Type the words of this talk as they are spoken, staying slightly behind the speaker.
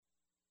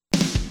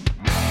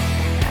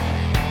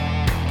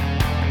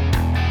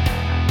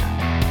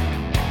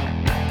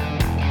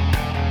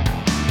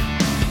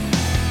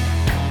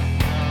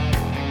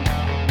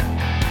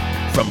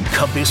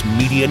Compass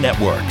Media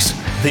Networks.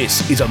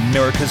 This is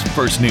America's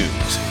First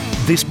News.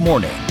 This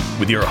morning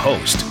with your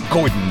host,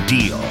 Gordon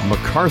Deal.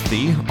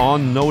 McCarthy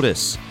on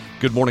notice.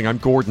 Good morning, I'm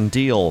Gordon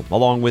Deal,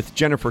 along with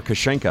Jennifer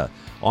Kashenka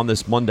on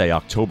this Monday,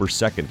 October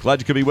 2nd. Glad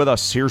you could be with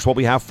us. Here's what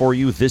we have for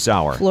you this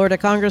hour. Florida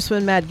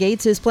Congressman Matt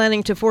Gaetz is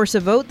planning to force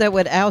a vote that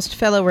would oust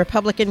fellow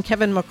Republican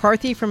Kevin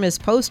McCarthy from his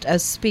post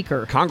as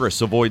Speaker.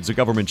 Congress avoids a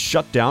government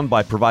shutdown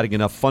by providing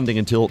enough funding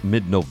until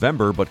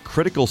mid-November, but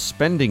critical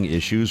spending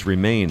issues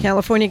remain.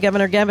 California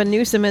Governor Gavin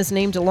Newsom has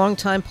named a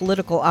longtime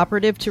political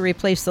operative to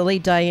replace the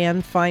late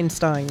Dianne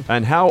Feinstein.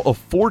 And how a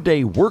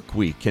 4-day work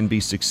week can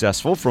be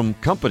successful from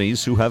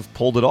companies who have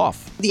pulled it off.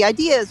 The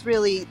idea is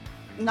really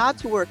not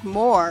to work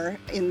more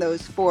in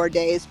those 4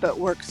 days, but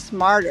work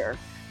smarter,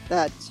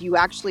 that you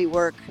actually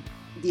work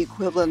the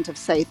equivalent of,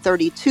 say,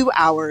 32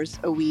 hours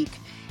a week,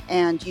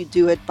 and you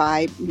do it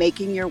by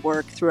making your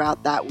work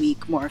throughout that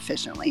week more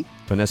efficiently.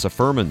 Vanessa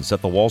Furman's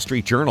at the Wall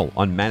Street Journal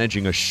on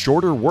managing a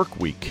shorter work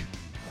week.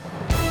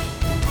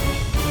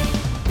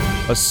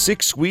 A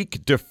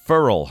 6-week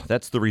deferral.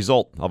 That's the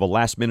result of a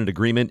last-minute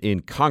agreement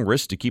in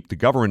Congress to keep the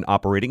government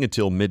operating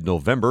until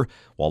mid-November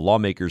while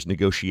lawmakers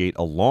negotiate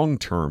a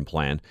long-term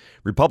plan.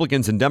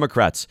 Republicans and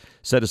Democrats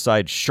set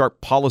aside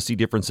sharp policy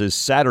differences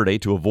Saturday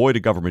to avoid a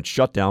government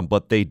shutdown,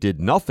 but they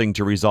did nothing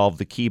to resolve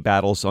the key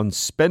battles on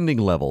spending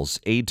levels,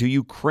 aid to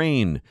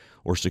Ukraine,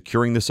 or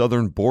securing the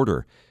southern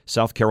border.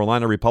 South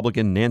Carolina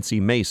Republican Nancy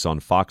Mace on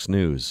Fox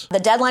News. The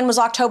deadline was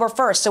October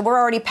 1st, so we're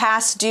already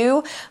past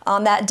due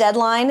on that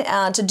deadline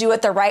to do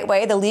it the right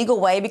way, the legal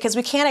way, because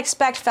we can't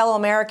expect fellow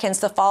Americans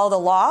to follow the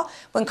law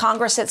when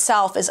Congress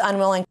itself is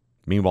unwilling.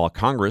 Meanwhile,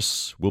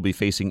 Congress will be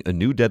facing a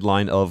new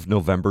deadline of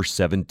November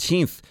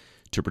 17th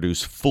to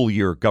produce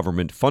full-year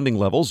government funding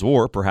levels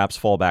or perhaps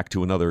fall back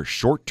to another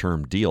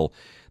short-term deal.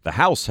 The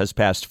House has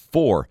passed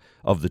 4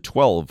 of the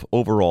 12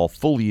 overall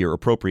full-year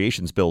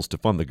appropriations bills to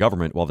fund the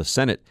government, while the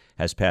Senate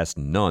has passed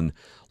none.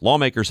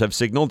 Lawmakers have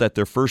signaled that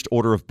their first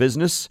order of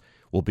business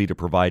will be to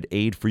provide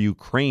aid for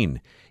Ukraine.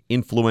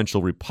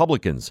 Influential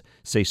Republicans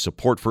say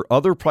support for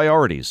other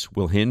priorities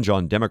will hinge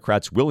on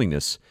Democrats'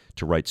 willingness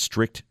to write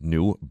strict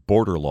new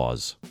border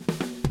laws.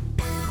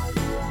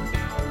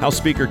 House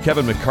Speaker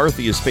Kevin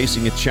McCarthy is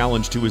facing a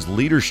challenge to his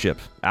leadership.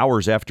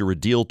 Hours after a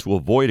deal to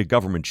avoid a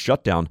government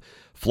shutdown,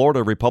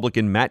 Florida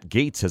Republican Matt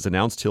Gaetz has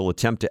announced he'll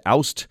attempt to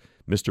oust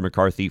Mr.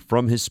 McCarthy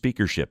from his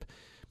speakership.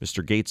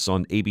 Mr. Gaetz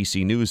on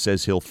ABC News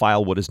says he'll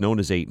file what is known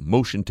as a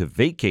motion to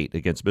vacate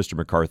against Mr.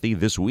 McCarthy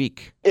this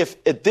week. If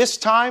at this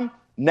time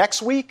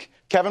next week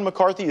Kevin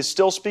McCarthy is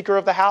still Speaker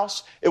of the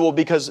House, it will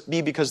be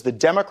because the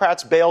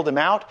Democrats bailed him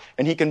out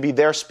and he can be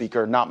their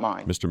Speaker, not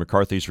mine. Mr.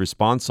 McCarthy's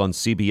response on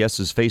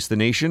CBS's Face the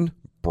Nation: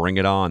 bring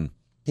it on.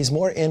 He's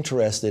more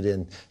interested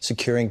in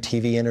securing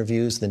TV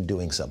interviews than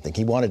doing something.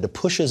 He wanted to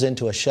push us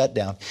into a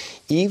shutdown,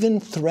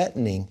 even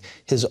threatening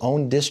his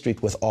own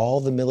district with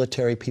all the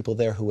military people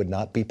there who would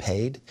not be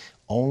paid,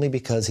 only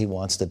because he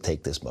wants to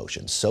take this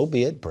motion. So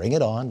be it. Bring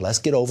it on. Let's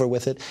get over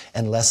with it,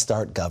 and let's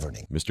start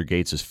governing. Mr.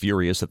 Gaetz is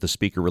furious that the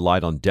Speaker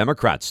relied on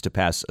Democrats to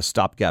pass a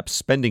stopgap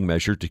spending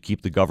measure to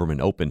keep the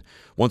government open.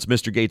 Once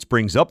Mr. Gaetz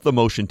brings up the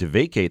motion to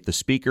vacate, the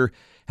Speaker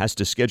has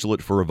to schedule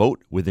it for a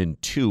vote within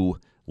 2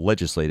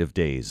 legislative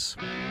days.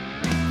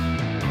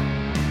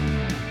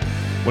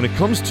 When it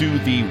comes to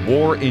the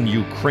war in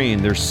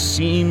Ukraine, there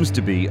seems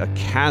to be a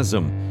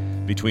chasm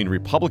between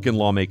Republican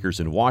lawmakers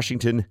in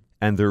Washington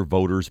and their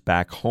voters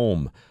back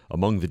home.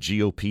 Among the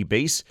GOP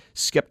base,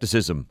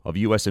 skepticism of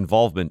U.S.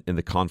 involvement in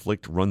the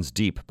conflict runs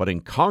deep. But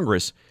in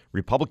Congress,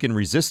 Republican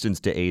resistance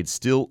to aid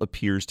still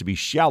appears to be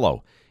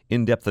shallow.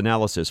 In-depth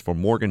analysis from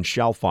Morgan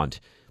Chalfant,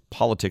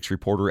 politics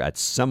reporter at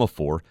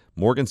Semaphore.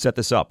 Morgan set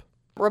this up.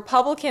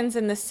 Republicans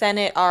in the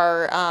Senate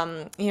are,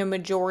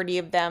 majority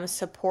of them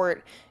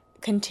support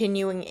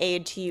continuing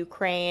aid to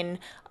Ukraine.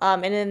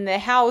 And in the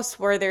House,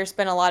 where there's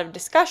been a lot of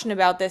discussion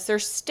about this, there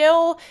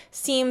still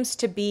seems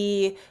to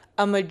be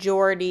a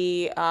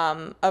majority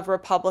of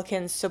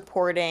Republicans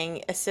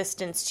supporting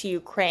assistance to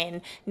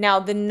Ukraine. Now,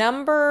 the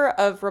number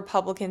of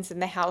Republicans in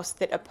the House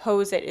that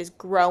oppose it is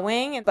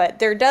growing, but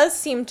there does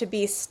seem to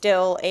be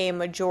still a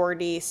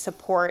majority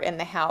support in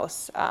the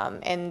House.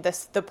 And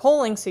the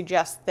polling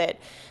suggests that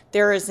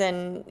there is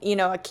a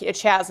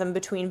chasm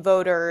between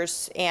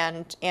voters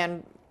and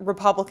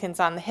Republicans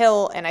on the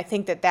Hill. And I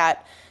think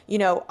that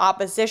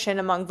opposition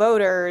among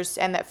voters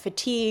and that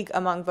fatigue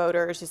among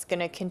voters is going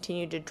to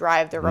continue to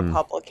drive the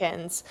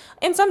Republicans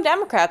and some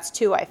Democrats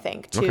too, I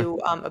think, to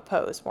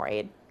oppose more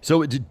aid.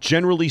 So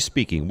generally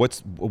speaking,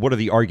 what are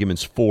the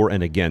arguments for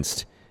and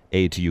against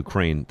aid to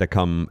Ukraine that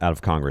come out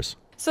of Congress?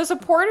 So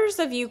supporters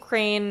of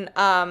Ukraine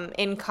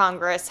in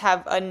Congress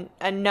have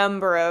a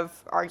number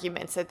of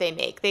arguments that they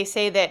make. They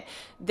say that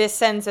this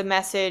sends a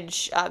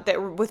message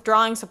that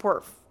withdrawing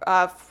support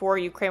for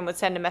Ukraine would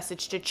send a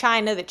message to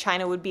China that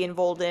China would be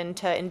emboldened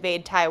to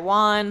invade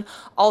Taiwan.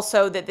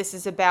 Also, that this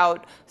is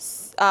about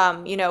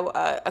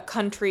a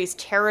country's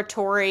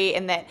territory,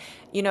 and that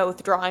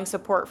withdrawing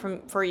support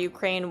for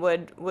Ukraine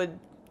would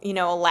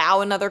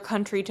allow another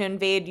country to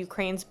invade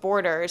Ukraine's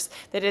borders,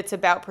 that it's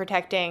about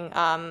protecting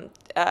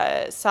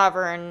the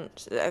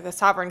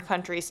sovereign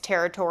country's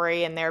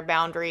territory and their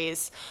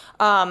boundaries.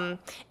 And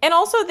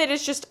also that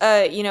it's just,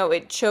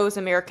 it shows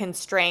American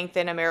strength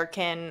and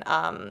American,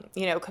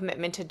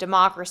 commitment to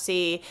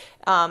democracy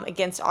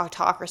against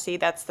autocracy.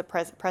 That's the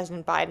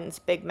President Biden's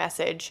big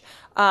message.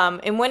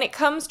 And when it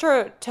comes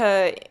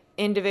to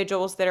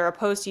individuals that are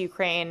opposed to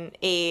Ukraine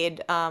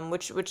aid,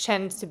 which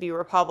tends to be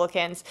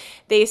Republicans,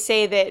 they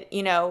say that,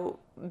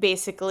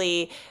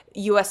 basically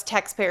U.S.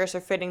 taxpayers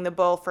are footing the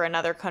bill for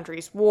another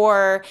country's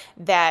war,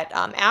 that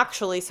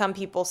actually some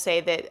people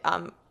say that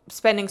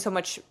spending so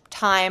much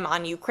time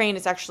on Ukraine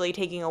is actually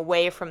taking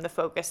away from the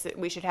focus that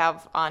we should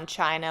have on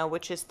China,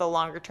 which is the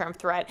longer term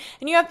threat.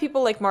 And you have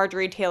people like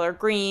Marjorie Taylor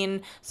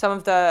Greene, some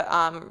of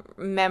the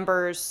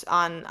members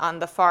on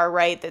the far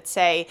right that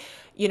say,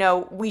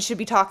 we should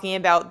be talking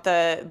about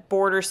the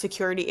border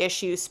security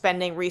issues,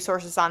 spending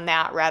resources on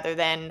that rather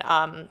than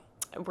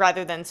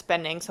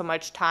spending so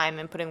much time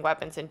and putting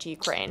weapons into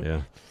Ukraine.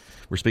 Yeah.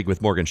 We're speaking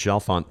with Morgan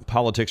Chalfant,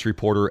 politics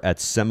reporter at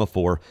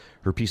Semaphore.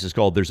 Her piece is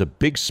called "There's a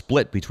Big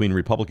Split Between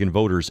Republican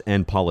Voters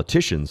and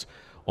Politicians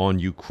on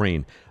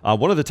Ukraine."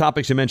 One of the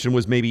topics you mentioned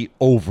was maybe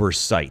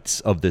oversights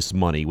of this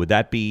money. Would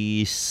that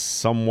be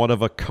somewhat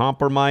of a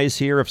compromise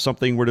here if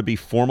something were to be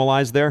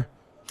formalized there?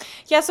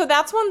 Yeah, so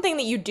that's one thing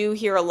that you do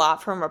hear a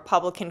lot from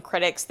Republican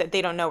critics, that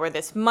they don't know where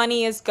this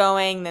money is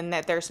going, and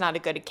that there's not a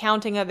good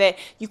accounting of it.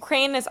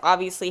 Ukraine has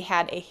obviously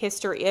had a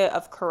history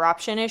of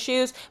corruption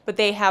issues, but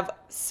they have,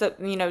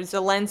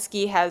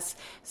 Zelensky has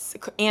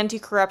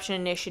anti-corruption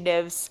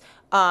initiatives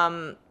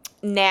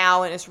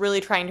now and is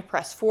really trying to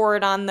press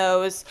forward on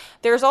those.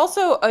 There's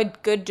also a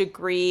good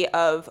degree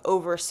of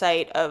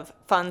oversight of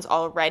funds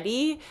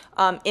already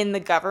in the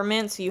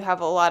government. So you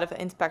have a lot of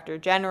inspector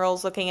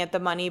generals looking at the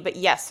money. But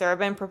yes, there have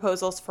been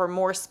proposals for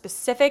more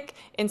specific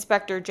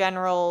inspector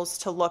generals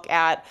to look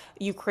at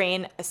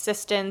Ukraine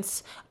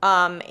assistance.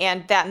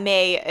 And that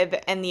may,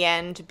 in the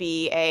end,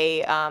 be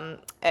a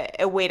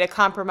way to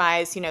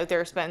compromise.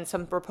 There's been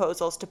some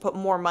proposals to put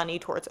more money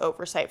towards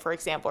oversight, for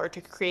example, or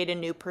to create a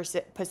new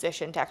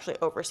position to actually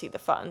oversee the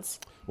funds.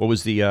 What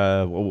was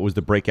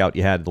the breakout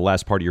you had, the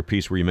last part of your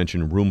piece where you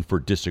mentioned room for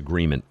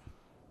disagreement?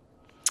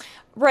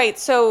 Right.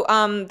 So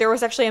there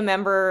was actually a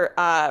member,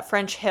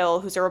 French Hill,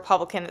 who's a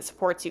Republican that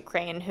supports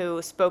Ukraine,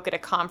 who spoke at a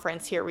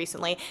conference here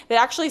recently that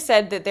actually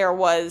said that there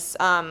was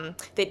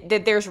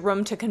that there's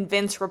room to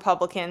convince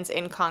Republicans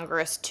in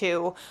Congress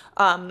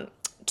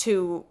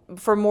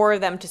for more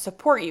of them to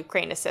support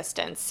Ukraine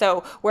assistance.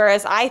 So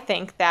whereas I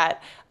think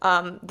that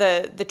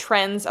the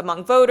trends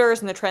among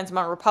voters and the trends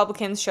among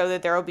Republicans show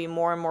that there will be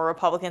more and more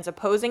Republicans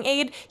opposing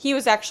aid, he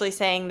was actually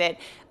saying that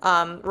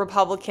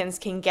Republicans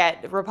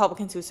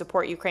who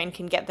support Ukraine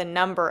can get the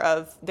number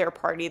of their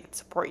party that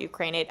support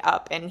Ukraine aid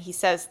up. And he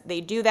says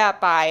they do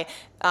that by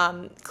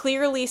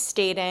clearly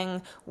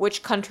stating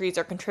which countries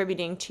are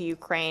contributing to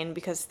Ukraine,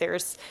 because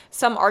there's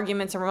some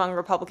arguments among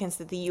Republicans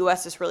that the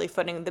U.S. is really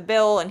footing the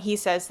bill. And he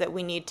says that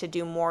we need to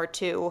do more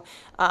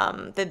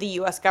that the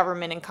U.S.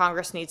 government and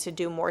Congress needs to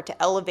do more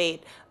to elevate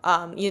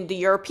the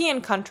European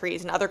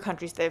countries and other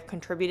countries that have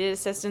contributed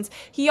assistance.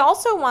 He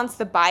also wants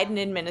the Biden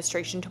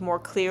administration to more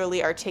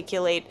clearly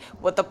articulate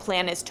what the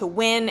plan is to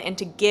win and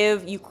to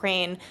give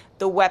Ukraine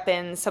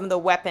some of the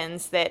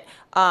weapons that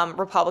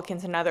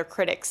Republicans and other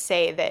critics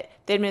say that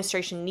the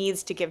administration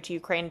needs to give to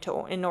Ukraine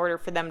in order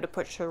for them to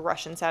push the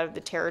Russians out of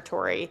the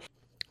territory.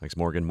 Thanks,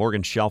 Morgan.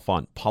 Morgan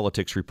Chalfant,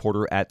 politics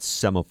reporter at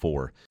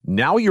Semaphore.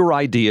 Now your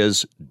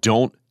ideas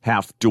don't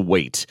have to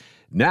wait.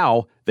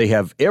 Now they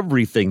have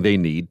everything they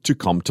need to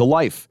come to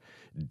life.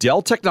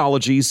 Dell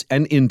Technologies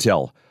and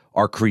Intel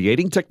are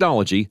creating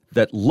technology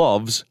that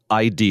loves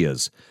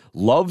ideas,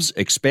 loves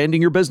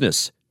expanding your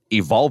business,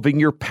 evolving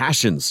your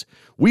passions.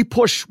 We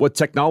push what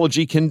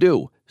technology can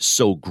do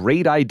so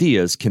great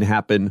ideas can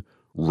happen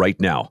right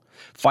now.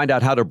 Find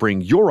out how to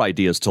bring your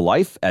ideas to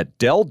life at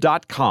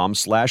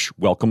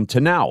Dell.com/welcome to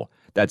now.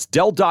 That's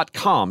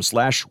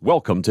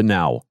Dell.com/welcome to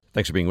now.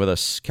 Thanks for being with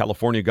us.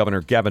 California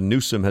Governor Gavin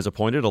Newsom has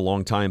appointed a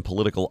longtime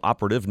political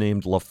operative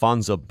named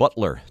LaFonza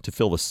Butler to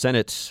fill the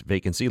Senate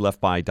vacancy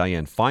left by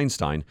Dianne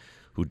Feinstein,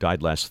 who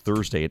died last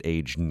Thursday at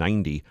age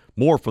 90.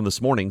 More from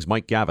this morning's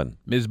Mike Gavin.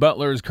 Ms.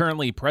 Butler is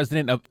currently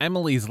president of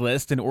Emily's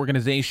List, an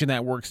organization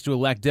that works to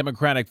elect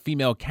Democratic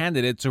female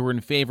candidates who are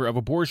in favor of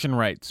abortion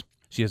rights.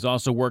 She has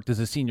also worked as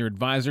a senior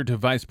advisor to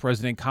Vice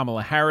President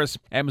Kamala Harris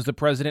and was the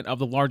president of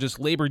the largest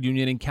labor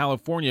union in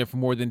California for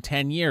more than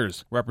 10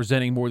 years,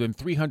 representing more than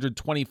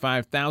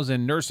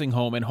 325,000 nursing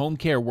home and home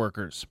care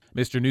workers.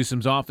 Mr.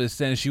 Newsom's office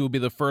says she will be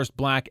the first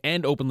black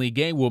and openly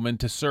gay woman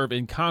to serve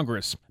in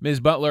Congress. Ms.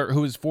 Butler,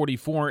 who is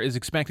 44, is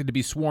expected to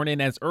be sworn in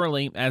as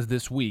early as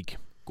this week.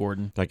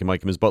 Gordon. Thank you,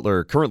 Mike. Ms.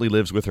 Butler currently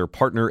lives with her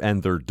partner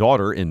and their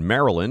daughter in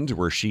Maryland,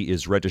 where she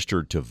is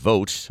registered to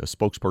vote. A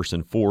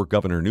spokesperson for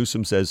Governor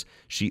Newsom says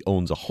she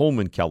owns a home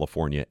in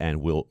California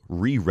and will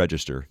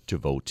re-register to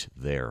vote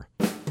there.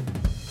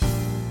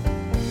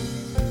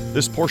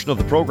 This portion of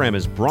the program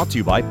is brought to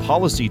you by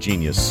Policy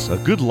Genius. A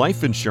good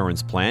life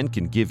insurance plan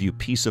can give you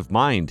peace of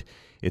mind.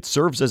 It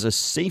serves as a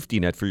safety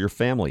net for your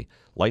family.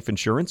 Life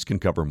insurance can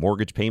cover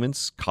mortgage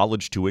payments,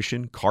 college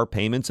tuition, car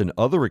payments, and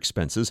other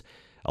expenses,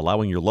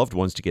 allowing your loved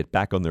ones to get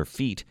back on their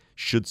feet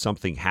should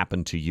something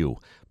happen to you.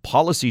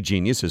 Policy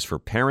Genius is for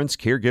parents,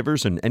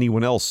 caregivers, and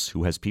anyone else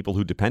who has people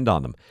who depend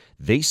on them.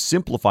 They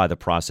simplify the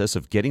process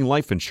of getting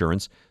life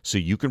insurance so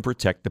you can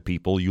protect the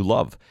people you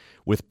love.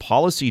 With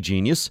Policy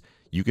Genius,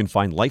 you can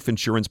find life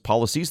insurance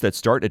policies that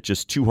start at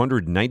just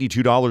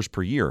 $292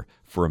 per year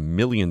for $1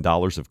 million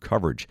of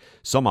coverage.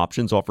 Some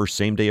options offer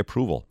same-day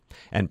approval.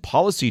 And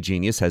Policy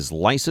Genius has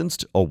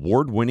licensed,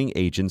 award-winning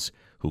agents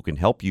who can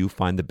help you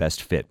find the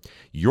best fit.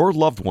 Your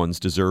loved ones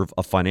deserve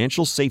a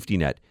financial safety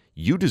net.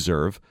 You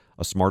deserve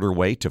a smarter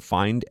way to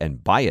find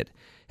and buy it.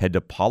 Head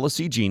to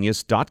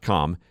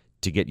policygenius.com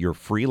to get your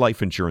free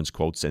life insurance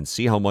quotes and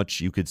see how much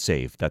you could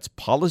save. That's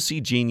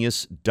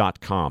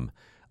policygenius.com.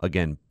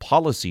 Again,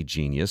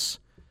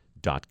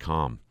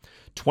 policygenius.com.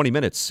 20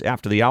 minutes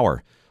after the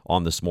hour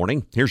on This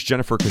Morning, here's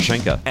Jennifer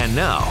Kashenka. And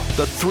now,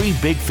 the three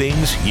big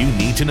things you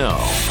need to know.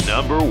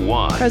 Number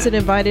one.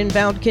 President Biden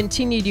vowed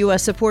continued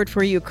U.S. support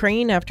for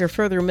Ukraine after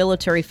further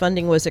military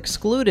funding was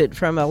excluded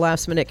from a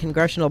last-minute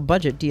congressional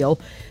budget deal.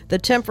 The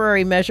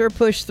temporary measure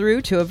pushed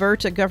through to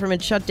avert a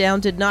government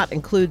shutdown did not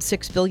include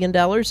 $6 billion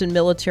in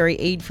military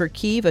aid for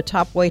Kyiv, a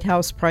top White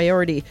House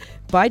priority.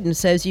 Biden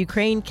says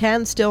Ukraine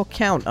can still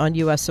count on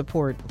U.S.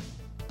 support.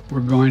 We're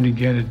going to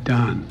get it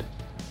done.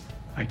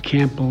 I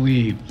can't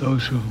believe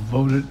those who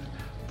voted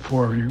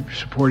for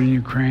supporting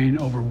Ukraine,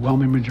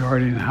 overwhelming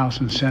majority in the House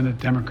and Senate,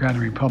 Democrat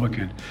and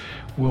Republican,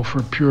 will,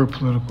 for pure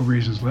political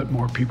reasons, let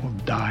more people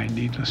die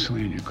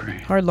needlessly in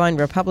Ukraine. Hardline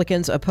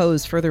Republicans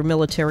oppose further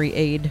military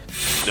aid.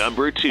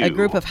 Number two. A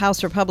group of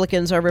House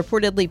Republicans are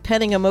reportedly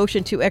penning a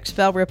motion to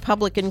expel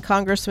Republican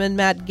Congressman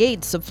Matt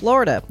Gaetz of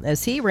Florida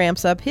as he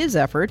ramps up his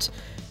efforts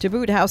to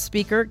boot House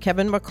Speaker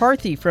Kevin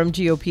McCarthy from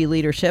GOP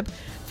leadership.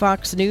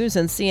 Fox News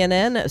and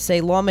CNN say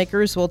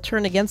lawmakers will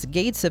turn against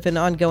Gaetz if an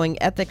ongoing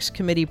ethics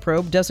committee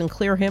probe doesn't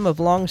clear him of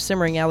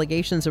long-simmering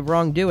allegations of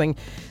wrongdoing.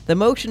 The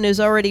motion is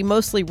already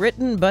mostly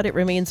written, but it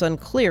remains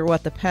unclear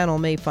what the panel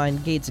may find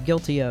Gaetz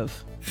guilty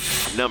of.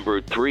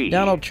 Number three.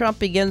 Donald Trump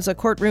begins a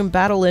courtroom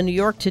battle in New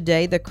York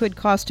today that could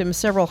cost him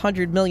several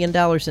 $100 million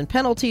in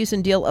penalties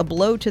and deal a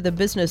blow to the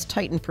business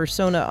titan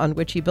persona on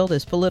which he built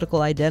his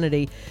political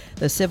identity.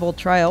 The civil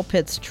trial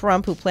pits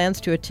Trump, who plans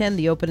to attend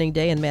the opening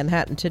day in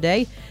Manhattan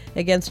today,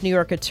 against New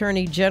York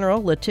Attorney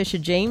General Letitia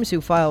James,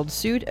 who filed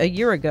suit a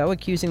year ago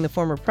accusing the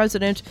former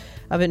president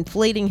of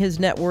inflating his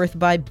net worth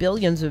by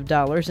billions of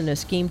dollars in a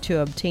scheme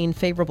to obtain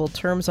favorable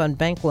terms on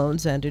bank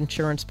loans and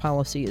insurance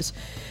policies.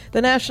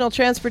 The National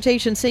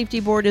Transportation Safety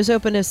Board has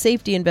opened a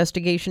safety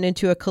investigation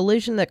into a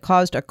collision that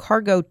caused a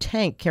cargo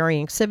tank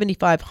carrying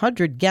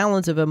 7,500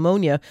 gallons of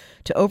ammonia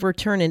to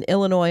overturn in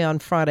Illinois on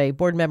Friday.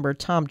 Board member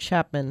Tom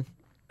Chapman.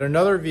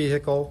 Another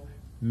vehicle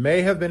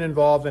may have been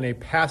involved in a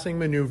passing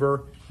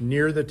maneuver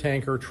near the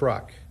tanker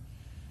truck.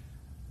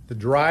 The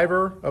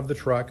driver of the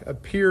truck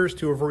appears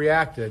to have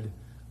reacted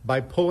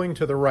by pulling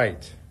to the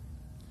right.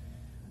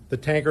 The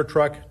tanker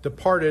truck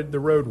departed the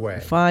roadway.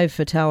 5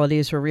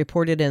 fatalities were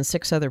reported and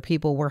 6 other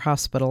people were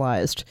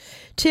hospitalized.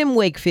 Tim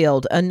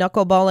Wakefield, a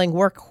knuckleballing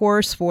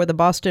workhorse for the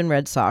Boston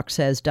Red Sox,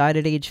 has died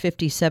at age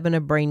 57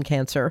 of brain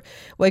cancer.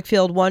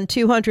 Wakefield won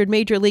 200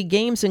 Major League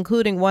games,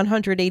 including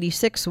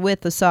 186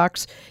 with the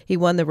Sox. He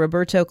won the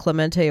Roberto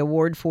Clemente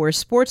Award for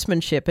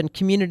sportsmanship and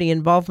community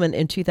involvement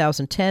in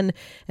 2010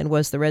 and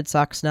was the Red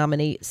Sox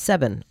nominee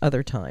 7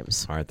 other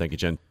times. All right, thank you,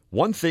 Jen.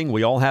 One thing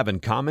we all have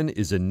in common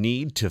is a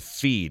need to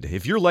feed.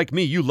 If you're like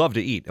me, you love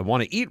to eat and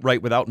want to eat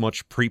right without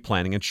much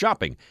pre-planning and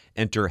shopping.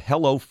 Enter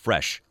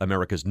HelloFresh,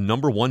 America's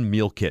 #1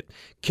 meal kit.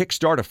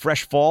 Kickstart a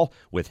fresh fall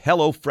with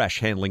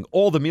HelloFresh handling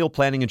all the meal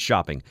planning and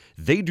shopping.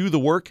 They do the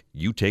work,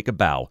 you take a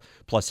bow.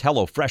 Plus,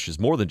 HelloFresh is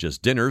more than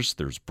just dinners.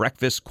 There's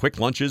breakfast, quick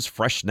lunches,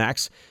 fresh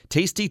snacks,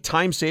 tasty,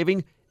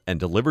 time-saving, and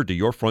delivered to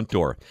your front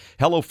door.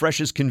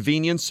 HelloFresh's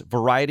convenience,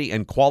 variety,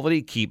 and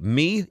quality keep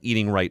me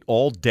eating right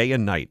all day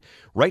and night.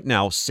 Right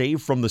now,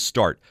 save from the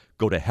start.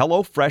 Go to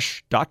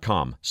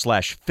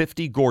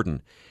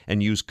HelloFresh.com/50Gordon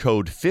and use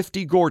code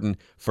 50Gordon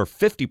for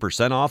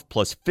 50% off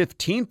plus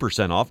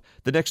 15% off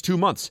the next 2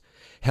 months.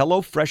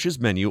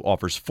 HelloFresh's menu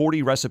offers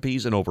 40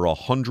 recipes and over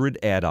 100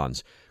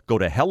 add-ons. Go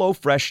to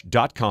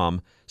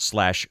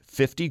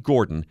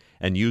HelloFresh.com/50Gordon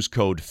and use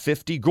code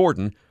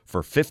 50Gordon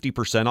for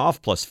 50%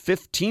 off plus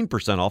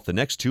 15% off the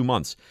next 2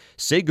 months.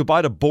 Say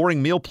goodbye to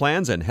boring meal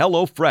plans and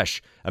HelloFresh,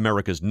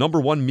 America's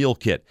 #1 meal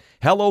kit.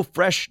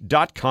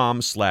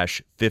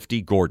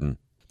 HelloFresh.com/50Gordon.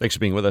 Thanks for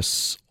being with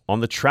us.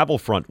 On the travel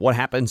front, what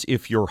happens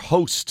if your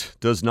host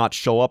does not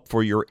show up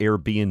for your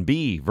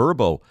Airbnb,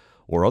 Vrbo,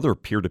 or other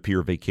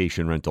peer-to-peer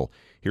vacation rental?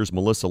 Here's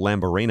Melissa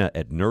Lambarena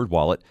at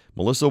NerdWallet.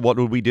 Melissa, what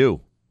would we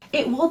do?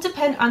 It will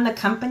depend on the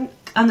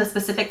on the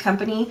specific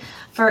company.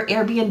 For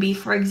Airbnb,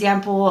 for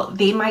example,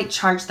 they might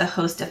charge the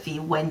host a fee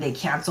when they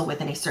cancel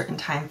within a certain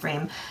time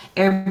frame.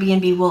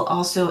 Airbnb will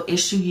also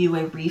issue you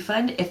a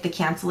refund if the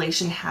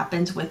cancellation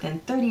happens within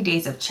 30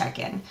 days of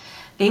check-in.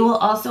 They will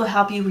also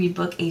help you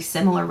rebook a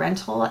similar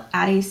rental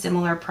at a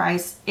similar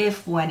price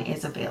if one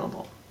is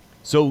available.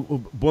 So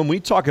when we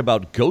talk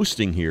about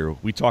ghosting here,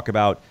 we talk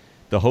about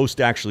the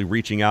host actually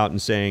reaching out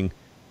and saying,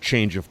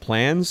 change of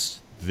plans,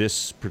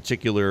 this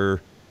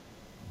particular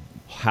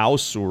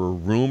house or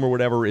room or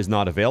whatever is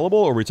not available,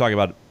 or are we talking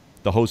about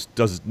the host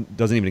doesn't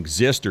even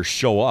exist or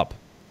show up?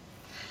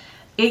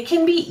 It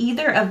can be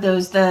either of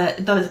those.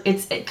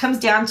 It comes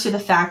down to the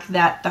fact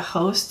that the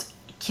host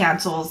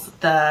cancels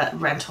the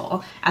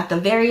rental at the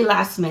very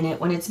last minute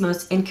when it's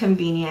most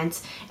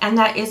inconvenient, and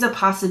that is a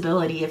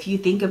possibility. If you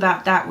think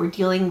about that, we're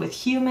dealing with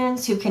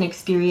humans who can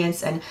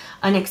experience an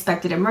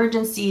unexpected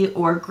emergency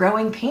or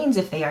growing pains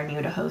if they are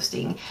new to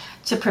hosting.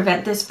 To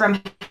prevent this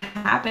from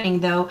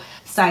happening, though,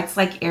 sites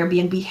like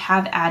Airbnb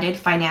have added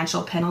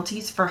financial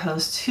penalties for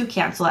hosts who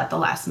cancel at the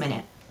last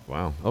minute.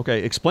 Wow.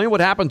 Okay. Explain what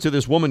happened to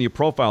this woman you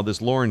profiled,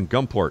 this Lauren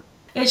Gumport.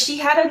 She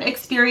had an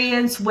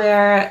experience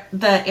where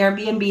the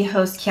Airbnb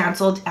host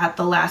canceled at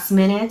the last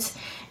minute,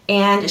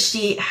 and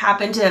she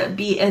happened to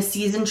be a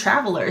seasoned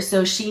traveler,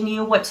 so she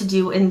knew what to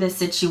do in this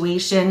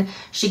situation.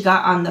 She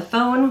got on the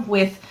phone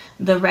with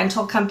the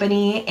rental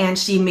company and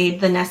she made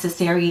the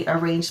necessary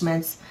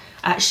arrangements.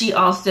 She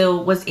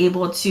also was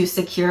able to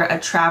secure a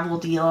travel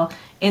deal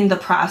in the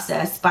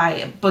process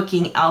by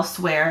booking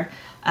elsewhere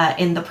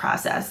in the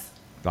process.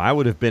 I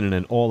would have been in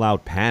an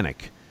all-out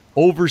panic.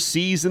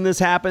 Overseas and this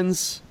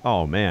happens?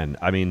 Oh, man.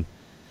 I mean,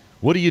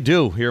 what do you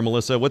do here,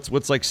 Melissa?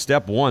 What's like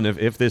step one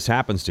if this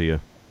happens to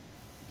you?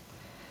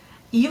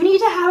 You need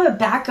to have a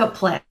backup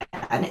plan,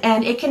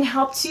 and it can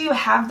help to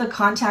have the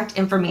contact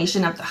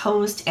information of the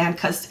host and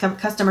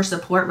customer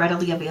support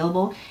readily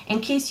available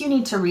in case you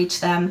need to reach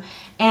them.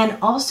 And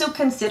also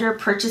consider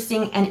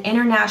purchasing an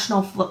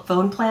international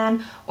phone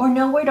plan or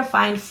know where to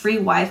find free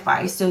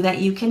Wi-Fi so that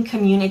you can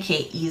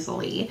communicate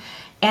easily.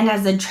 And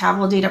as the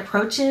travel date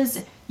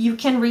approaches, you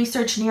can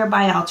research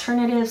nearby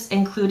alternatives,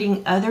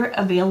 including other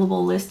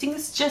available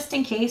listings, just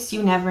in case,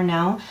 you never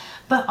know.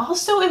 But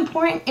also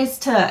important is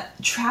to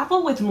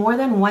travel with more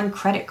than one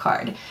credit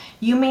card.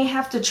 You may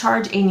have to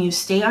charge a new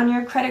stay on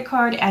your credit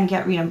card and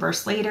get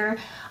reimbursed later.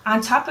 On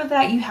top of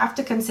that, you have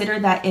to consider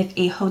that if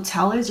a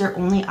hotel is your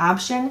only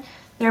option,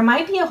 there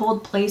might be a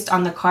hold placed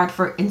on the card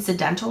for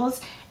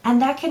incidentals,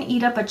 and that can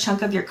eat up a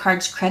chunk of your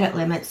card's credit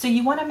limit. So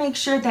you want to make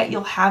sure that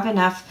you'll have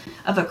enough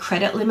of a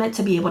credit limit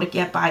to be able to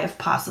get by if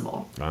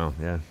possible. Oh,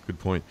 yeah, good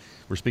point.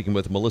 We're speaking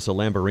with Melissa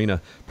Lamborina,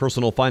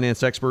 personal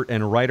finance expert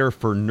and writer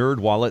for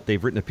NerdWallet.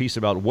 They've written a piece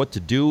about what to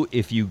do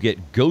if you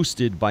get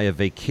ghosted by a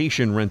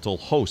vacation rental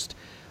host.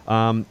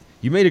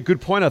 You made a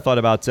good point, I thought,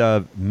 about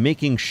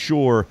making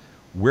sure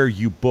where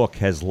you book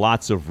has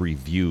lots of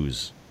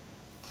reviews.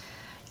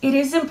 It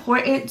is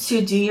important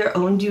to do your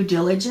own due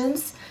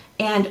diligence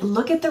and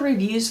look at the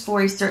reviews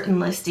for a certain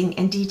listing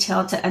in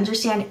detail to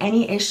understand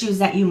any issues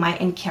that you might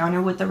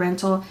encounter with the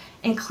rental,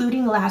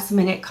 including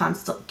last-minute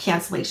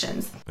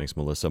cancellations. Thanks,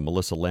 Melissa.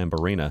 Melissa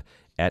Lamborina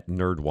at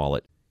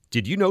NerdWallet.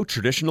 Did you know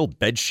traditional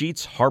bed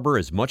sheets harbor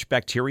as much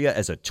bacteria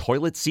as a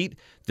toilet seat?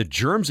 The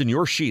germs in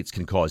your sheets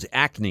can cause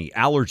acne,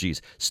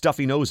 allergies,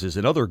 stuffy noses,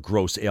 and other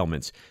gross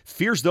ailments.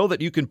 Fears, though, that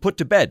you can put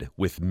to bed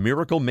with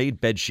Miracle Made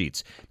bed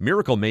sheets.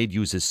 Miracle Made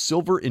uses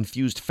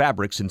silver-infused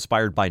fabrics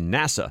inspired by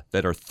NASA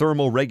that are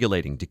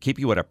thermoregulating to keep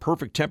you at a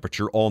perfect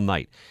temperature all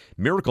night.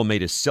 Miracle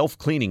Made is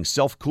self-cleaning,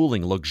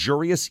 self-cooling,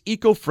 luxurious,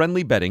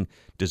 eco-friendly bedding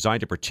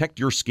designed to protect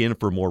your skin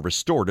for more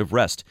restorative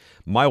rest.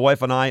 My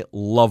wife and I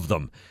love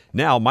them.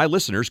 Now, my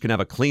listeners can have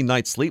a clean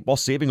night's sleep while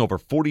saving over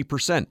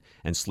 40%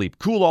 and sleep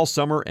cool all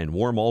summer and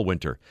warm all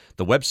winter.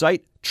 The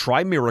website,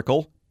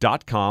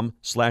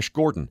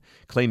 trymiracle.com/Gordon.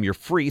 Claim your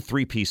free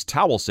 3-piece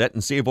towel set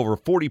and save over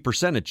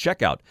 40% at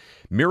checkout.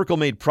 Miracle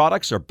Made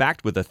products are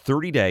backed with a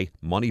 30-day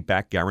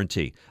money-back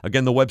guarantee.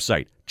 Again, the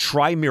website,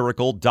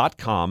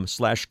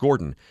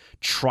 trymiracle.com/Gordon.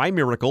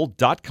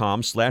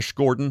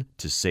 trymiracle.com/Gordon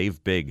to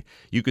save big.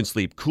 You can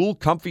sleep cool,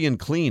 comfy, and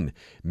clean.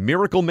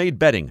 Miracle Made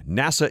bedding,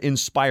 NASA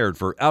inspired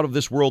for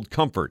out-of-this-world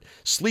comfort.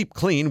 Sleep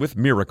clean with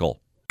Miracle.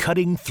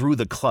 Cutting through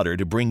the clutter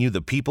to bring you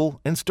the people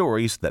and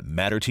stories that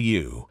matter to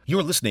you.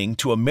 You're listening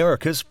to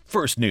America's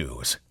First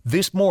News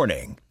This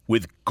Morning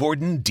with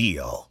Gordon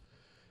Deal.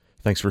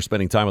 Thanks for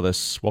spending time with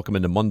us. Welcome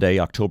into Monday,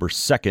 October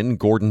 2nd.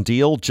 Gordon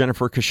Deal,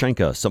 Jennifer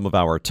Kashenka. Some of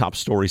our top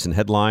stories and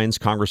headlines.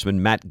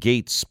 Congressman Matt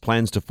Gaetz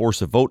plans to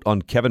force a vote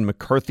on Kevin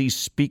McCarthy's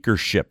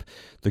speakership.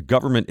 The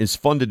government is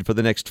funded for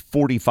the next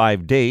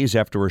 45 days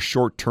after a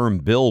short-term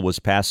bill was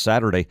passed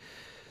Saturday.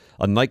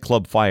 A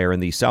nightclub fire in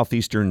the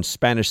southeastern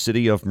Spanish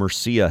city of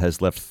Murcia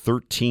has left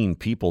 13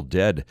 people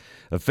dead.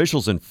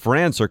 Officials in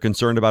France are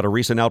concerned about a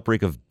recent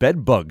outbreak of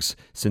bed bugs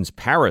since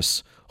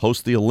Paris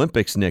hosts the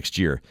Olympics next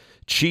year.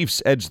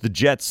 Chiefs edged the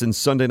Jets in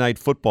Sunday Night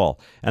Football,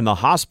 and the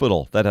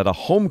hospital that had a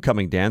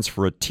homecoming dance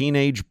for a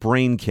teenage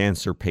brain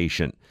cancer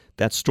patient.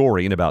 That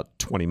story in about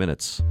 20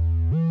 minutes.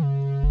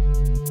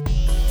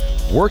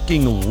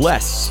 Working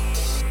less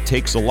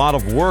takes a lot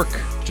of work.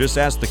 Just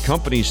ask the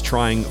companies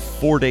trying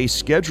 4-day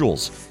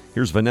schedules.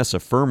 Here's Vanessa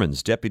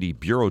Furmans, Deputy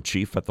Bureau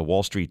Chief at the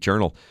Wall Street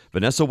Journal.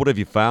 Vanessa, what have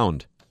you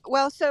found?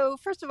 Well, so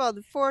first of all,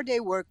 the 4-day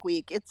work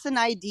week, it's an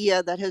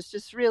idea that has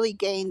just really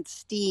gained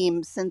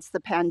steam since the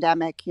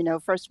pandemic.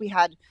 First we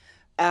had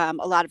a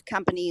lot of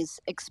companies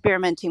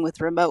experimenting with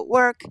remote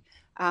work.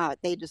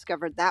 They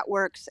discovered that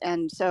works.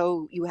 And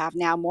so you have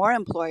now more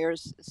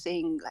employers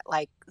seeing,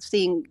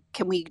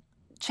 can we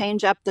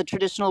change up the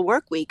traditional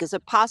work week? Is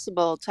it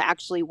possible to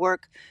actually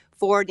work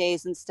 4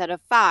 days instead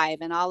of 5?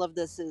 And all of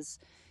this is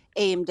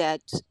aimed at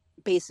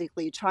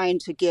basically trying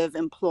to give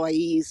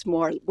employees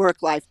more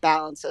work-life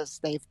balance, as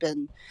they've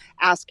been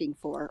asking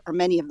for, or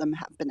many of them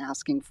have been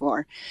asking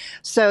for.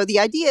 So the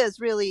idea is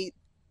really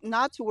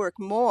not to work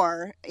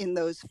more in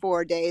those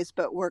 4 days,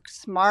 but work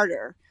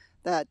smarter,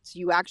 that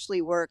you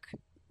actually work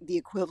the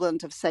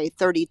equivalent of, say,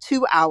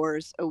 32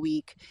 hours a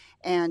week,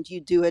 and you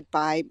do it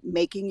by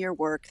making your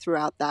work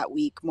throughout that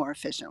week more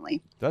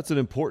efficiently. That's an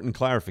important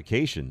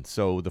clarification.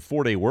 So the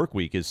 4-day work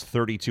week is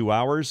 32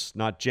 hours,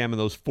 not jamming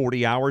those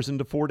 40 hours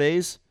into 4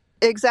 days?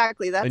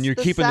 Exactly. That's and you're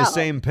the keeping sell. the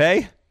same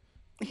pay?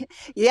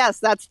 Yes,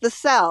 that's the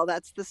sell.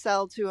 That's the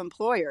sell to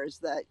employers,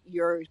 that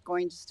you're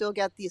going to still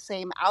get the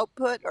same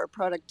output or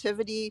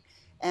productivity,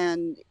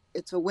 and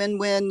it's a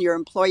win-win. Your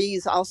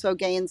employees also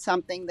gain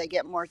something. They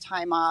get more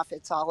time off.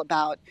 It's all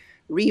about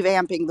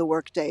revamping the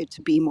workday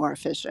to be more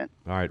efficient.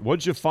 All right. What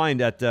did you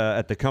find at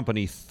the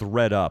company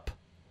ThreadUp?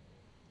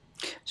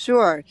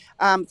 Sure.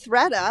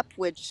 ThreadUp,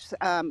 which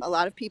a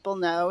lot of people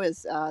know,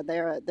 is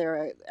they're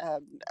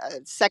a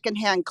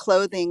secondhand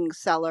clothing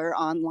seller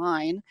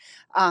online.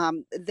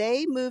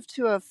 They moved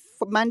to a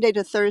Monday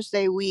to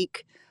Thursday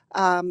week.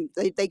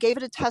 They gave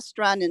it a test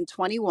run in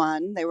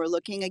 21. They were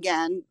looking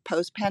again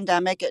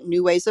post-pandemic at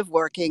new ways of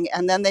working,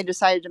 and then they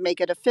decided to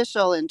make it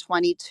official in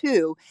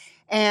 22.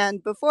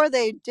 And before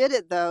they did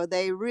it, though,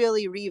 they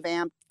really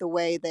revamped the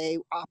way they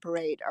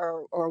operate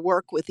or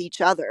work with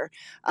each other.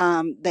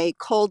 They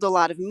culled a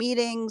lot of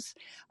meetings.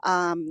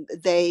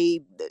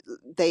 They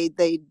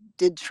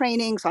did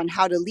trainings on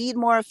how to lead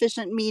more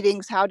efficient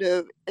meetings, how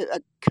to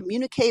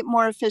communicate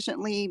more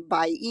efficiently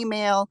by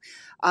email.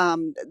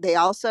 They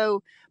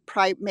also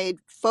made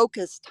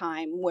focus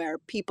time, where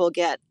people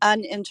get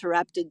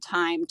uninterrupted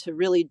time to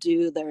really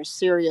do their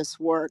serious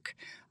work,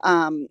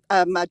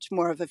 much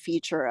more of a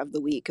feature of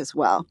the week as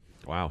well.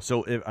 Wow.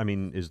 So,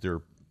 is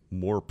there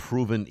more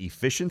proven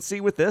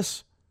efficiency with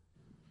this?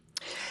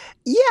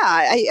 Yeah,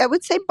 I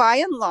would say by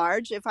and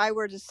large, if I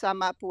were to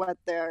sum up what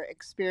their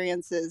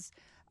experience is,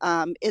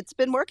 it's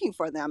been working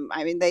for them.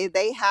 I mean,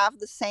 they have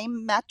the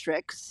same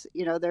metrics.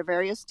 Their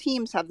various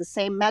teams have the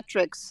same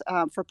metrics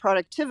for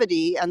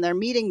productivity, and they're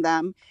meeting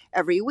them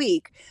every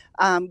week.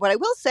 What I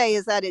will say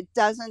is that it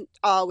doesn't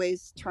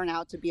always turn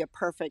out to be a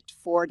perfect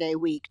 4-day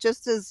week,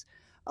 just as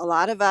a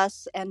lot of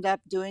us end up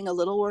doing a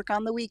little work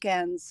on the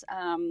weekends.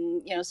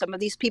 Some of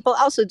these people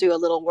also do a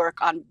little work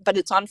but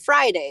it's on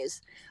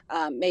Fridays,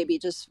 maybe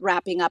just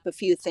wrapping up a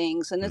few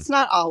things. And it's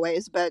not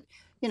always, but,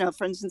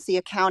 for instance, the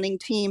accounting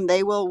team,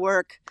 they will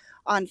work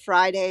on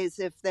Fridays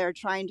if they're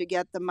trying to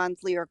get the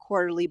monthly or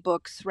quarterly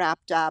books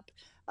wrapped up.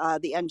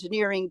 The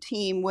engineering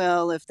team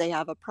will, if they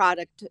have a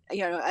product,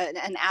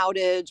 an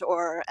outage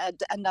or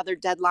another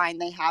deadline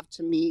they have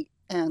to meet,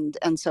 and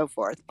so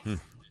forth.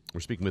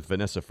 We're speaking with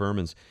Vanessa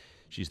Furmans.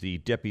 She's the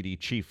Deputy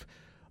Chief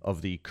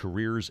of the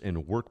Careers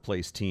and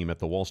Workplace team at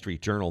the Wall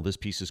Street Journal. This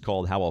piece is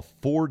called How a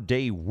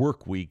 4-Day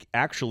Work Week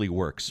Actually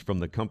Works, from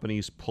the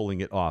companies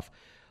pulling it off.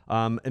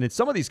 And in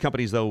some of these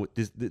companies, though,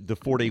 the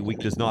 4-day week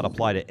does not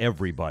apply to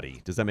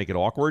everybody. Does that make it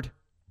awkward?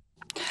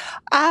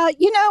 I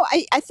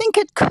think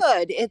it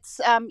could. It's,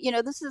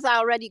 this has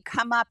already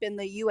come up in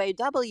the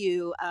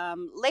UAW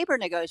labor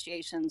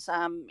negotiations.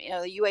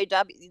 The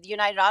UAW, the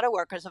United Auto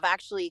Workers, have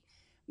actually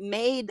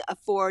made a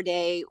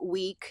 4-day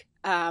week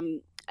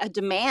a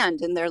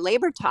demand in their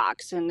labor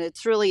talks. And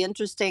it's really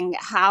interesting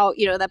how,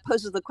 that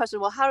poses the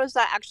question, well, how does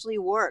that actually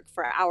work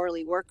for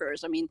hourly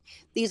workers? I mean,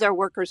 these are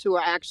workers who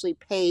are actually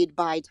paid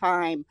by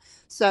time.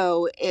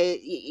 So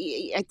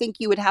I think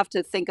you would have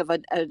to think of a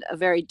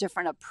very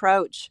different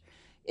approach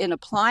in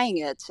applying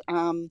it.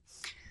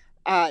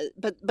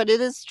 But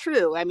it is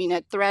true. I mean,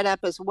 at ThreadUp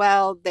as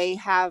well, they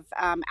have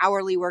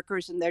hourly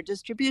workers in their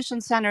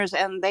distribution centers,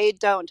 and they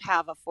don't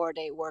have a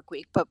 4-day work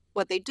week. But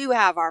what they do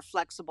have are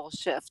flexible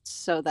shifts,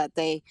 so that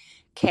they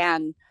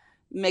can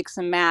mix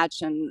and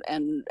match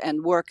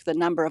and work the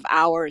number of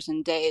hours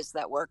and days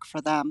that work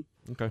for them.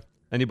 Okay.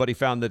 Anybody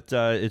found that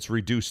it's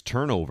reduced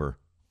turnover?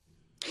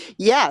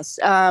 Yes.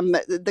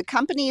 The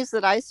companies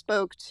that I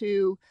spoke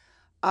to,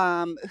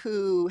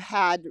 who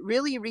had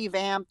really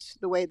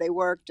revamped the way they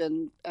worked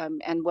and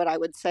what I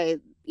would say,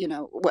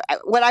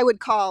 what I would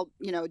call,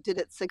 did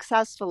it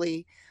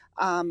successfully.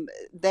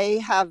 They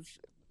have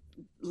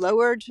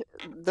lowered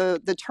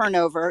the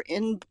turnover,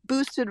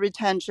 boosted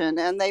retention,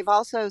 and they've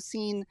also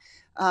seen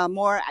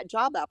more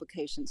job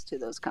applications to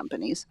those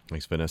companies.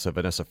 Thanks, Vanessa.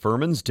 Vanessa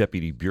Furmans,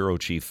 Deputy Bureau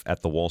Chief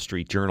at the Wall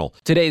Street Journal.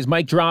 Today's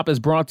Mic Drop is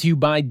brought to you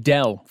by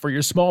Dell. For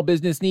your small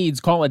business needs,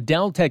 call a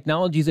Dell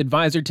Technologies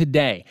advisor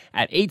today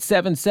at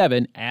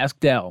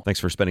 877-ASK-DELL. Thanks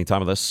for spending time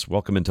with us.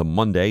 Welcome into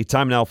Monday.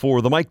 Time now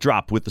for the Mic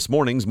Drop with this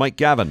morning's Mike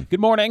Gavin. Good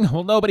morning.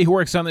 Well, nobody who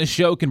works on this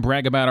show can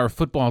brag about our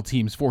football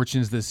team's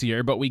fortunes this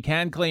year, but we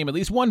can claim at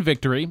least one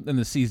victory in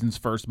the season's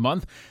first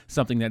month,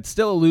 something that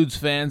still eludes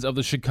fans of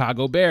the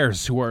Chicago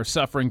Bears, who are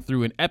suffering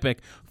through an epic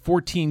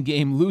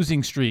 14-game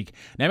losing streak.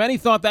 Now, many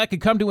thought that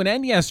could come to an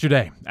end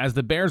yesterday, as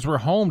the Bears were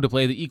home to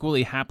play the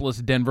equally hapless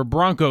Denver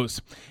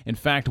Broncos. In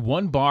fact,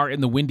 one bar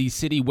in the Windy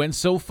City went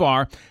so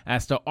far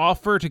as to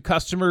offer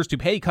to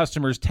pay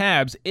customers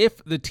tabs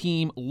if the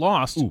team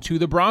lost to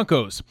the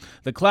Broncos.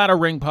 The Clatter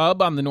Ring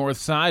pub on the north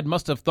side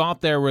must have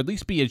thought there would at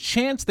least be a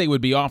chance they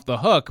would be off the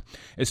hook,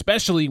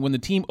 especially when the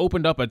team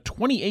opened up a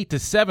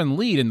 28-7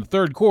 lead in the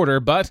third quarter,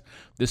 but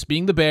this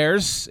being the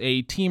Bears,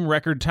 a team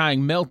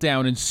record-tying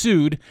meltdown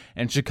ensued,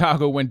 and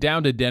Chicago went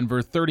down to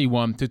Denver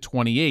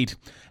 31-28.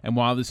 And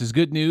while this is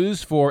good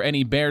news for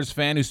any Bears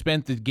fan who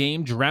spent the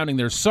game drowning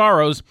their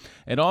sorrows,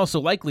 it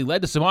also likely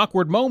led to some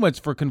awkward moments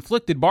for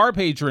conflicted bar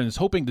patrons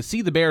hoping to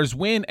see the Bears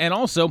win and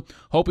also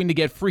hoping to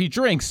get free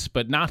drinks,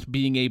 but not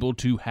being able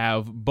to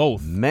have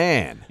both.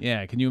 Man.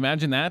 Yeah, can you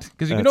imagine that?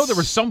 Because you know there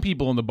were some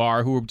people in the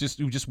bar who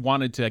just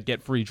wanted to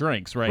get free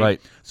drinks, right?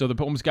 Right. So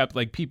the almost got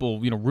like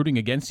people, rooting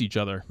against each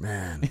other.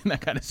 Man. In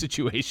that kind of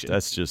situation.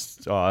 That's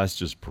just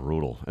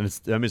brutal. And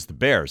it's the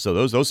Bears, so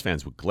those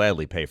fans would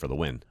gladly pay for the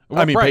win.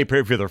 Well, pay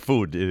for their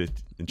food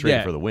and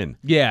trade for the win.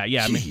 Yeah.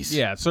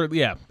 Jeez. Certainly.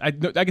 Yeah. I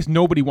guess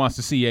nobody wants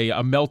to see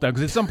a meltdown,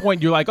 because at some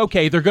point you're like,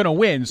 okay, they're going to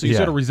win, so you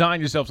sort of resign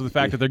yourself to the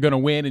fact that they're going to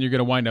win and you're going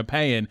to wind up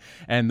paying,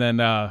 and then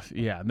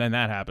then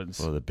that happens.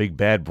 Well, the big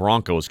bad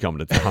Broncos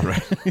coming to town,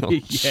 right?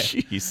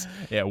 Jeez.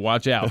 Yeah,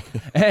 watch out.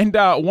 And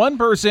one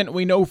person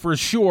we know for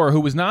sure who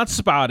was not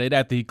spotted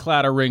at the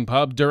Clatter Ring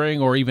pub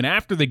during or even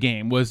after the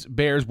game was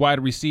Bears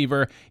wide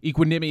receiver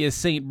Equanimous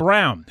St.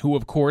 Brown, who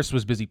of course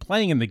was busy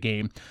playing in the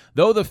game,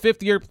 though the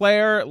fifth-year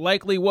player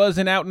likely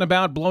wasn't out and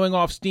about blowing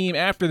off steam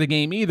after the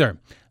game either.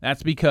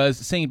 That's because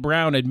St.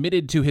 Brown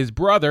admitted to his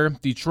brother,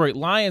 Detroit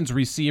Lions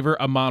receiver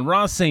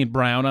Amon-Ra St.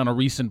 Brown, on a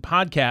recent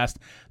podcast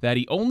that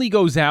he only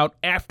goes out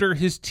after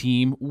his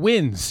team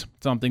wins,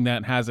 something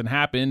that hasn't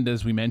happened,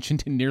 as we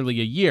mentioned, in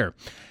nearly a year.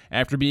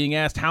 After being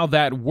asked how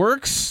that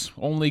works,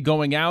 only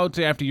going out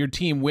after your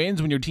team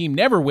wins when your team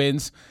never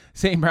wins,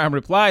 St. Brown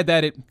replied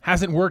that it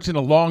hasn't worked in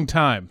a long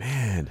time.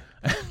 Man.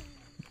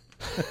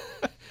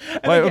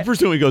 Well, a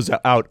person who goes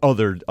out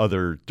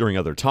during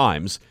other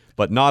times,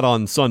 but not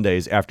on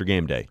Sundays after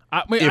game day.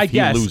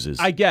 He loses.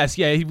 I guess,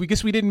 yeah. I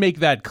guess we didn't make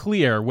that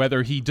clear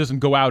whether he doesn't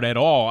go out at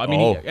all. I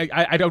mean,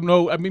 I don't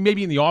know. I mean,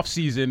 maybe in the off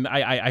season.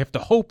 I have to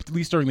hope at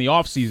least during the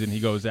off season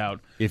he goes out.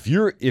 If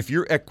you're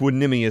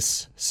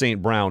Equanimous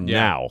St. Brown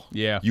now,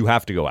 you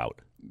have to go out.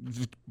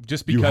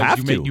 Just because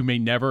you may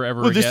never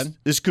ever again.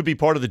 This could be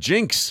part of the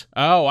jinx.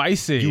 Oh, I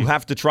see. You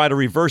have to try to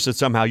reverse it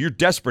somehow. You're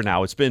desperate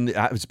now. It's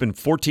been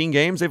 14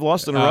 games they've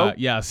lost in a row.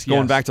 Yes,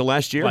 going back to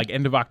last year, like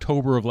end of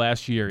October of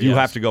last year. You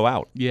have to go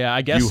out. Yeah,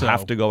 I guess you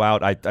have to go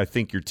out. I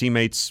think your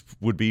teammates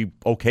would be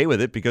okay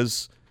with it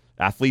because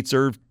athletes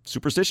are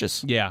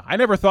superstitious. Yeah, I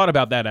never thought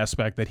about that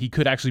aspect, that he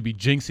could actually be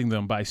jinxing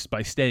them by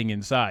staying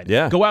inside.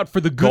 Yeah. Go out for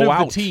the good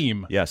of the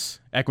team. Yes.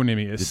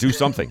 Equanimous. Do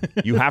something.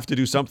 You have to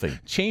do something.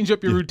 Change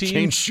up your routine.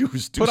 Change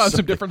shoes. Put on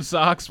some different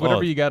socks,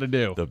 whatever you got to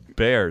do. The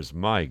Bears,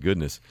 my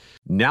goodness.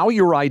 Now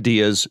your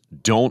ideas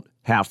don't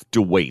have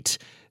to wait.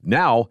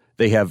 Now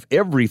they have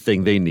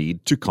everything they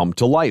need to come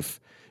to life.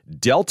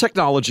 Dell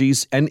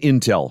Technologies and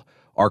Intel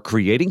are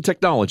creating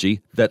technology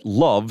that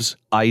loves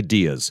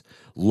ideas,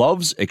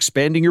 loves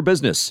expanding your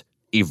business,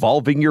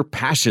 evolving your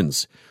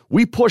passions.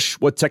 We push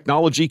what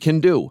technology can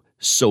do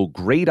so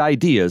great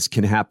ideas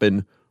can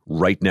happen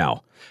right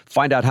now.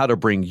 Find out how to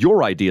bring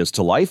your ideas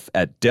to life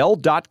at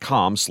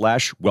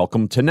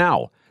Dell.com/welcome to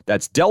now.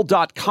 That's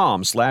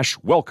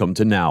Dell.com/welcome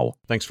to now.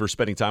 Thanks for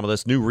spending time with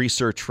us. New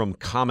research from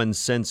Common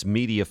Sense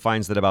Media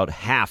finds that about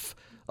half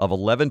of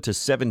 11 to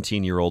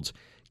 17-year-olds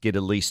get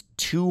at least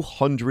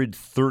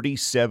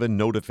 237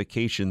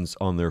 notifications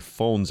on their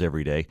phones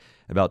every day.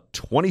 About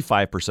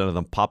 25% of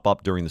them pop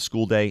up during the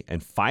school day,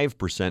 and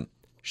 5%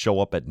 show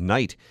up at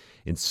night.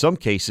 In some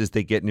cases,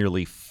 they get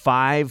nearly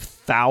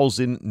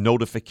 5,000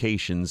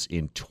 notifications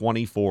in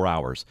 24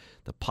 hours.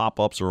 The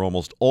pop-ups are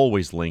almost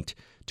always linked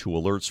to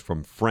alerts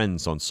from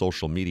friends on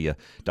social media.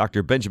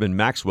 Dr. Benjamin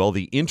Maxwell,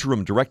 the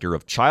interim director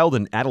of child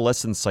and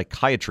adolescent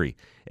psychiatry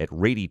at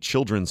Rady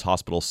Children's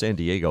Hospital, San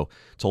Diego,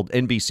 told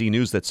NBC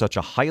News that such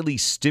a highly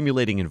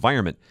stimulating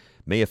environment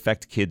may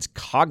affect kids'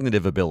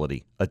 cognitive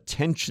ability,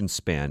 attention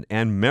span,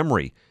 and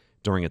memory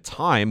during a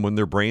time when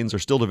their brains are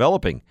still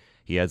developing.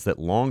 He adds that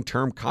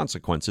long-term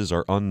consequences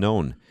are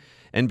unknown.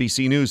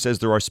 NBC News says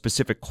there are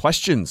specific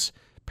questions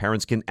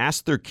parents can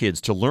ask their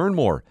kids to learn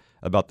more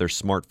about their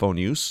smartphone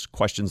use.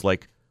 Questions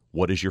like,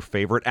 what is your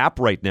favorite app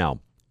right now?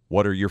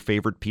 What are your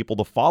favorite people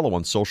to follow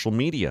on social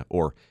media?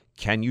 Or,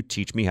 can you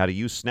teach me how to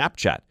use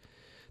Snapchat?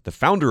 The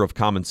founder of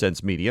Common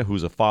Sense Media,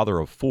 who's a father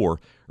of 4,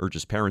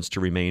 urges parents to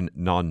remain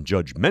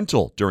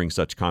non-judgmental during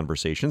such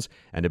conversations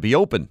and to be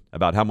open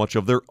about how much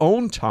of their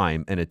own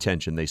time and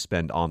attention they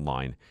spend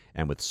online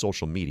and with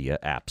social media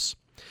apps.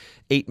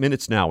 8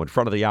 minutes now in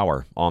front of the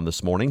hour on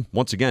This Morning.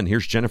 Once again,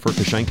 here's Jennifer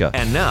Kashenka.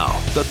 And now,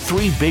 the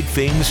 3 big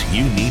things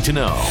you need to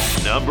know.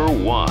 Number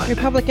 1.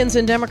 Republicans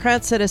and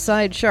Democrats set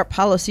aside sharp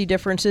policy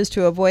differences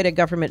to avoid a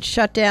government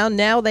shutdown.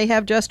 Now they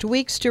have just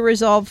weeks to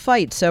resolve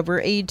fights over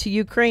aid to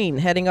Ukraine,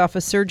 heading off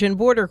a surge in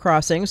border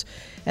crossings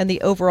and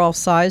the overall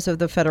size of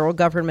the federal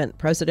government.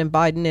 President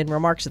Biden, in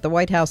remarks at the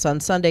White House on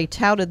Sunday,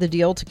 touted the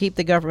deal to keep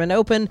the government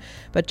open,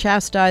 but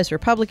chastised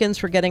Republicans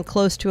for getting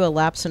close to a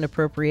lapse in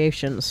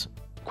appropriations.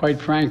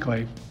 Quite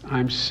frankly,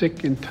 I'm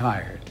sick and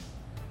tired.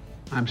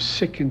 I'm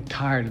sick and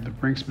tired of the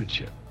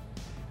brinksmanship.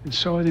 And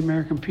so are the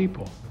American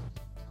people.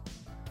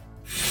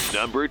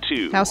 Number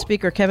 2. House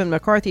Speaker Kevin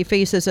McCarthy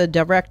faces a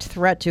direct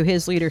threat to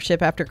his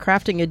leadership after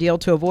crafting a deal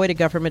to avoid a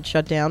government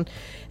shutdown.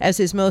 As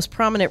his most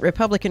prominent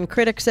Republican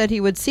critic said,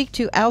 he would seek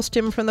to oust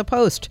him from the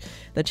post.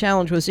 The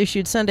challenge was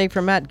issued Sunday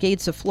from Matt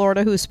Gaetz of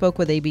Florida, who spoke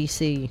with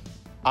ABC.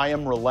 I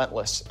am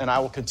relentless, and I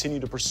will continue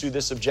to pursue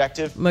this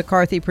objective.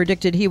 McCarthy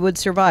predicted he would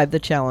survive the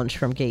challenge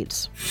from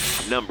Gaetz.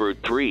 Number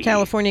 3.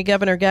 California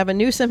Governor Gavin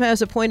Newsom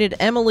has appointed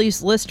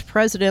Emily's List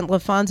President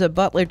LaFonza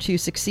Butler to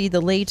succeed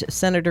the late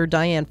Senator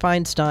Dianne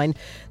Feinstein.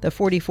 The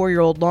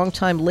 44-year-old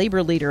longtime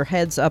labor leader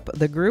heads up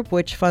the group,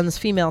 which funds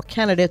female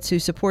candidates who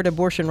support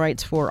abortion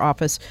rights for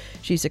office.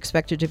 She's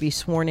expected to be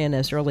sworn in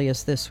as early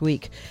as this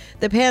week.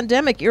 The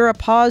pandemic-era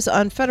pause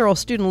on federal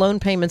student loan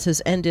payments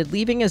has ended,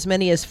 leaving as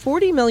many as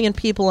 40 million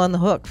people on the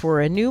hook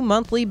for a new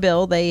monthly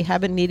bill they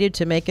haven't needed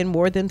to make in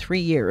more than 3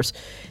 years.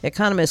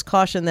 Economists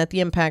caution that the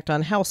impact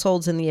on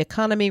households and the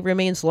economy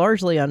remains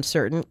largely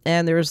uncertain,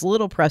 and there is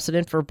little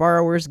precedent for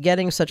borrowers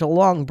getting such a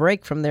long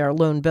break from their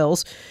loan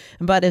bills.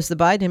 But as the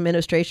Biden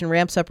administration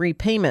ramps up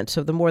repayments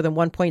of the more than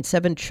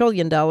 $1.7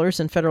 trillion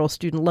in federal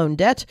student loan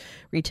debt,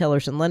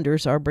 retailers and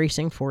lenders are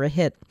bracing for a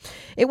hit.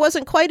 It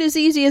wasn't quite as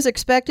easy as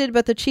expected,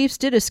 but the Chiefs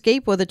did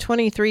escape with a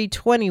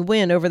 23-20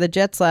 win over the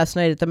Jets last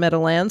night at the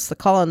Meadowlands. The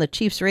call on the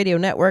Chiefs radio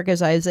network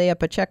as Isaiah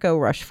Pacheco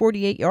rushed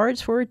 48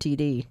 yards for a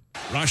TD.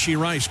 Rashee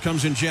Rice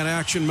comes in jet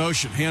action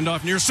motion.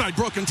 Handoff near side,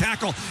 broken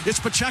tackle. It's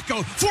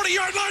Pacheco,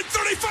 40-yard line,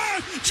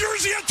 35.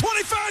 Jersey at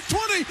 25,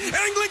 20.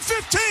 Angling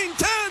 15,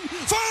 10,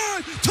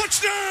 5.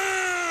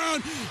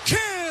 Touchdown,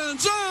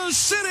 Kansas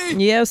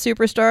City. Yeah,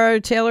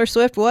 superstar Taylor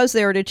Swift was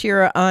there to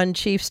cheer on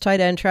Chiefs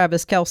tight end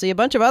Travis Kelce. A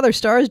bunch of other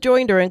stars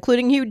joined her,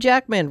 including Hugh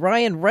Jackman,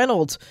 Ryan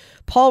Reynolds,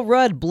 Paul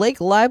Rudd, Blake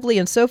Lively,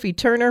 and Sophie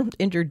Turner.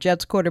 Injured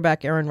Jets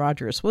quarterback Aaron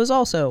Rodgers was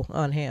also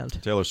on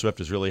hand. Taylor Swift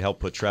has really helped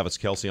put Travis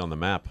Kelce on the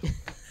map.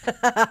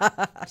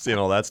 Seeing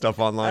all that stuff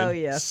online? Oh,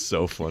 yeah.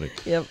 So funny.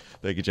 Yep.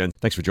 Thank you, Jen.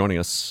 Thanks for joining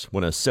us.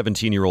 When a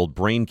 17-year-old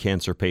brain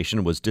cancer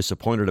patient was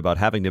disappointed about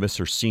having to miss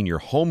her senior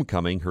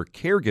homecoming, her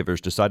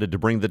caregivers decided to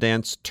bring the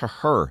dance to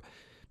her.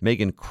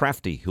 Megan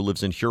Crafty, who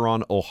lives in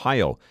Huron,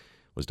 Ohio,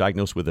 was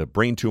diagnosed with a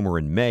brain tumor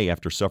in May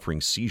after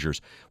suffering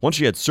seizures. Once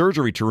she had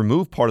surgery to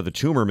remove part of the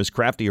tumor, Ms.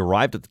 Crafty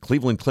arrived at the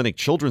Cleveland Clinic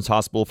Children's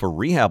Hospital for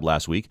rehab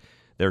last week.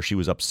 There she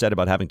was upset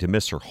about having to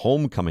miss her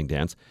homecoming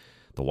dance.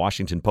 The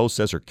Washington Post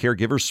says her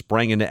caregivers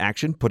sprang into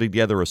action, putting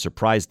together a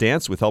surprise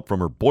dance with help from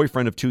her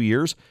boyfriend of 2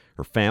 years,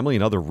 her family,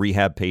 and other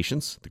rehab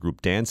patients. The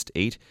group danced,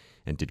 ate,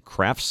 and did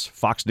crafts.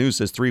 Fox News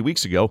says 3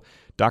 weeks ago,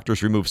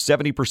 doctors removed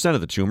 70% of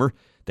the tumor.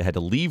 They had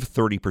to leave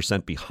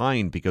 30%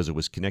 behind because it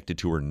was connected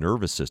to her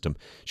nervous system.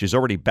 She's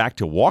already back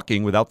to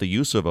walking without the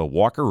use of a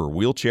walker or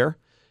wheelchair.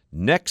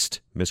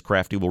 Next, Ms.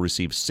 Crafty will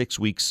receive 6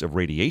 weeks of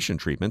radiation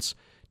treatments.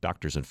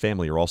 Doctors and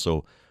family are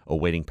also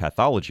awaiting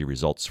pathology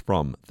results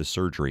from the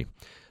surgery.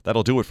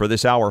 That'll do it for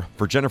this hour.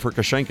 For Jennifer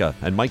Kashenka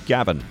and Mike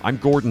Gavin, I'm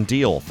Gordon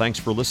Deal. Thanks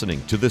for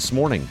listening to This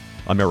Morning,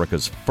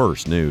 America's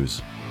First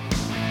News.